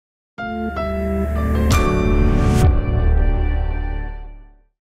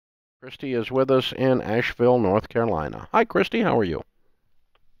Christy is with us in Asheville, North Carolina. Hi, Christy. How are you?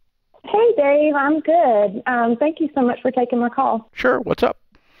 Hey, Dave. I'm good. Thank you so much for taking my call. Sure. What's up?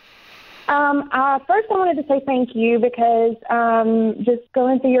 First, I wanted to say thank you because just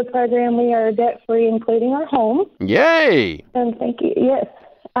going through your program, we are debt-free, including our home. Yay! And thank you. Yes.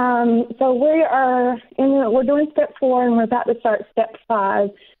 So we're doing step 4, and we're about to start step 5.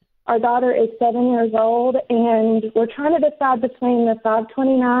 Our daughter is 7 years old, and we're trying to decide between the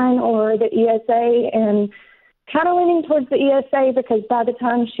 529 or the ESA, and kind of leaning towards the ESA because by the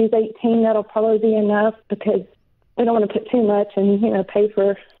time she's 18, that'll probably be enough because we don't want to put too much and, pay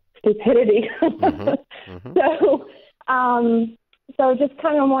for stupidity. So just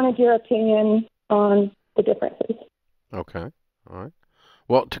kind of wanted your opinion on the differences. Okay. All right.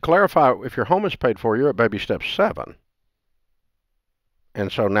 Well, to clarify, if your home is paid for, you're at baby step 7. And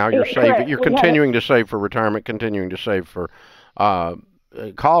so now you're saving, you're continuing to save for retirement, continuing to save for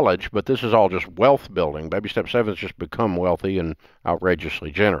college, but this is all just wealth building. Baby step 7 has just become wealthy and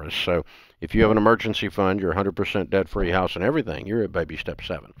outrageously generous. So if you have an emergency fund, you're 100% debt-free, house and everything, you're at baby step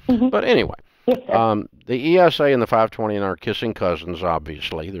 7. But anyway, the ESA and the 529 are kissing cousins,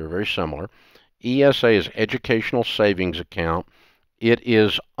 obviously. They're very similar. ESA is Educational Savings Account. It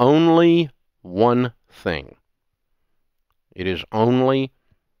is only one thing. It is only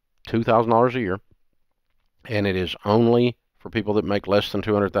 $2,000 a year, and it is only for people that make less than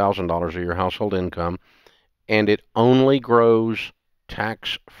 $200,000 a year household income, and it only grows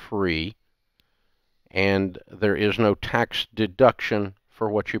tax-free, and there is no tax deduction for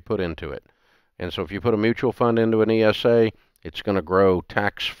what you put into it. And so if you put a mutual fund into an ESA, it's going to grow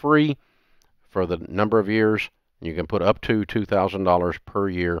tax-free for the number of years. You can put up to $2,000 per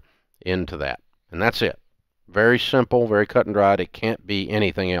year into that, and that's it. Very simple, very cut and dried. It can't be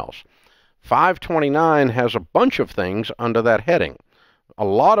anything else. 529 has a bunch of things under that heading, a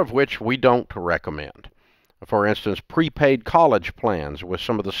lot of which we don't recommend. For instance, prepaid college plans with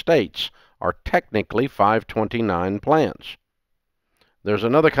some of the states are technically 529 plans. There's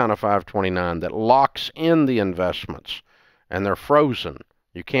another kind of 529 that locks in the investments, and they're frozen.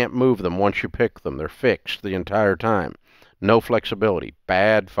 You can't move them once you pick them. They're fixed the entire time. No flexibility.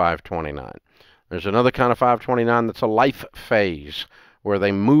 Bad 529. There's another kind of 529 that's a life phase, where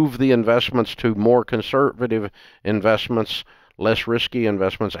they move the investments to more conservative investments, less risky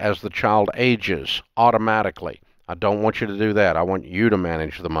investments as the child ages automatically. I don't want you to do that. I want you to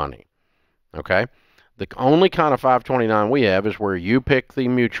manage the money. Okay? The only kind of 529 we have is where you pick the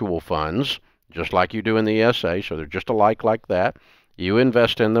mutual funds, just like you do in the ESA, so they're just alike like that. You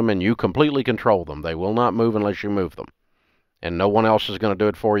invest in them and you completely control them. They will not move unless you move them. And no one else is going to do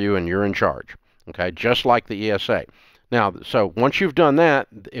it for you, and you're in charge. Okay, just like the ESA. Now, so once you've done that,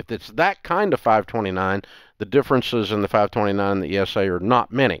 if it's that kind of 529, the differences in the 529 and the ESA are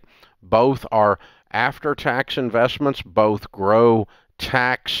not many. Both are after-tax investments. Both grow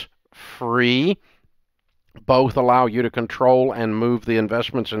tax-free. Both allow you to control and move the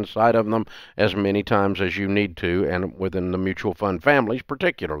investments inside of them as many times as you need to, and within the mutual fund families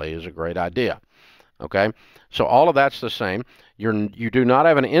particularly is a great idea. Okay, so all of that's the same. You do not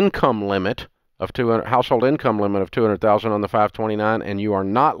have an income limit of household income limit of $200,000 on the 529, and you are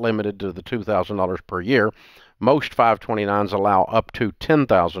not limited to the $2,000 per year. Most 529s allow up to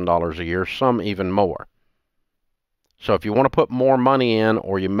 $10,000 a year, some even more. So if you want to put more money in,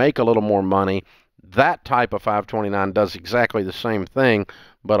 or you make a little more money, that type of 529 does exactly the same thing,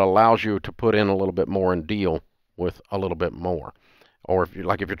 but allows you to put in a little bit more and deal with a little bit more. Or if you're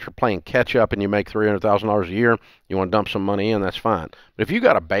playing catch up and you make $300,000 a year, you want to dump some money in, that's fine. But if you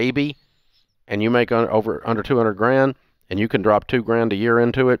got a baby and you make under 200 grand, and you can drop $2,000 a year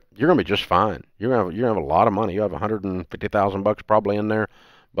into it, you're gonna be just fine. You're gonna have a lot of money. You have 150,000 bucks probably in there.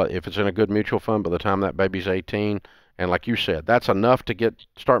 But if it's in a good mutual fund by the time that baby's 18, and like you said, that's enough to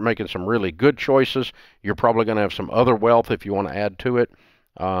start making some really good choices. You're probably gonna have some other wealth if you want to add to it,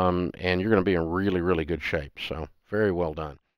 and you're gonna be in really, really good shape. So very well done.